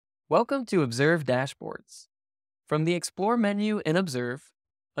Welcome to Observe Dashboards. From the Explore menu in Observe,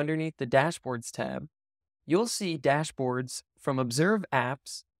 underneath the Dashboards tab, you'll see dashboards from Observe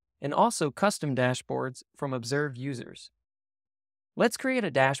apps and also custom dashboards from Observe users. Let's create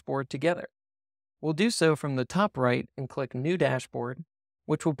a dashboard together. We'll do so from the top right and click New Dashboard,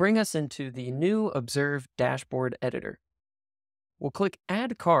 which will bring us into the new Observe Dashboard Editor. We'll click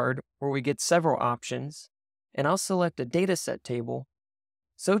Add Card, where we get several options, and I'll select a dataset table,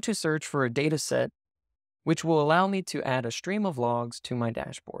 so to search for a dataset which will allow me to add a stream of logs to my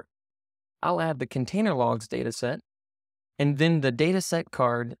dashboard. I'll add the container logs dataset, and then the dataset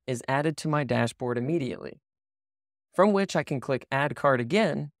card is added to my dashboard immediately, from which I can click Add Card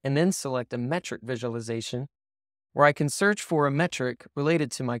again and then select a metric visualization where I can search for a metric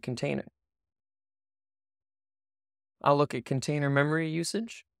related to my container. I'll look at container memory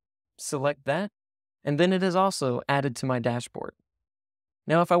usage, select that, and then it is also added to my dashboard.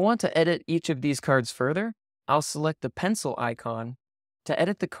 Now, if I want to edit each of these cards further, I'll select the pencil icon to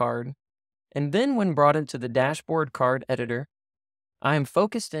edit the card, and then when brought into the dashboard card editor, I am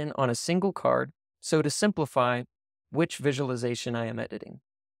focused in on a single card, so to simplify which visualization I am editing.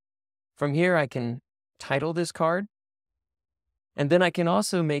 From here, I can title this card, and then I can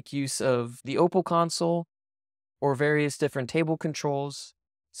also make use of the Opal console or various different table controls,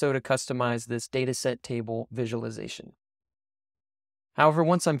 so to customize this dataset table visualization. However,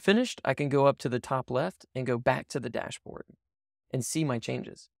 once I'm finished, I can go up to the top left and go back to the dashboard and see my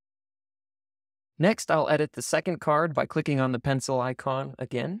changes. Next, I'll edit the second card by clicking on the pencil icon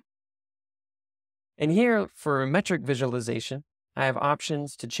again. And here, for metric visualization, I have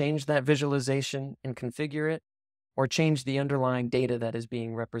options to change that visualization and configure it, or change the underlying data that is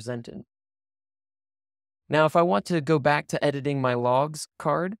being represented. Now, if I want to go back to editing my logs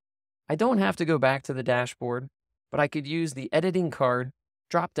card, I don't have to go back to the dashboard, but I could use the Editing Card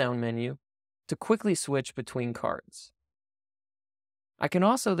drop-down menu to quickly switch between cards. I can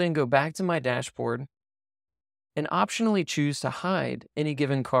also then go back to my dashboard and optionally choose to hide any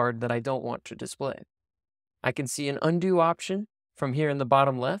given card that I don't want to display. I can see an undo option from here in the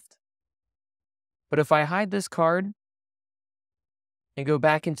bottom left, but if I hide this card and go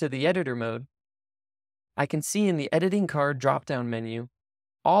back into the editor mode, I can see in the Editing Card drop-down menu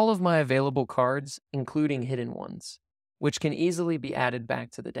all of my available cards, including hidden ones, which can easily be added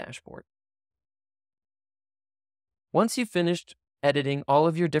back to the dashboard. Once you've finished editing all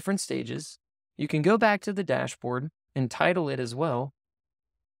of your different stages, you can go back to the dashboard and title it as well.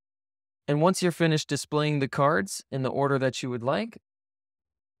 And once you're finished displaying the cards in the order that you would like,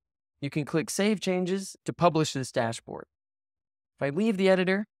 you can click Save Changes to publish this dashboard. If I leave the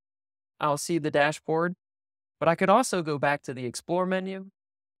editor, I'll see the dashboard, but I could also go back to the Explore menu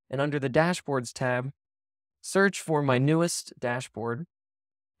and under the Dashboards tab, search for my newest dashboard,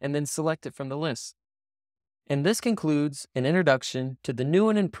 and then select it from the list. And this concludes an introduction to the new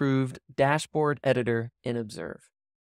and improved dashboard editor in Observe.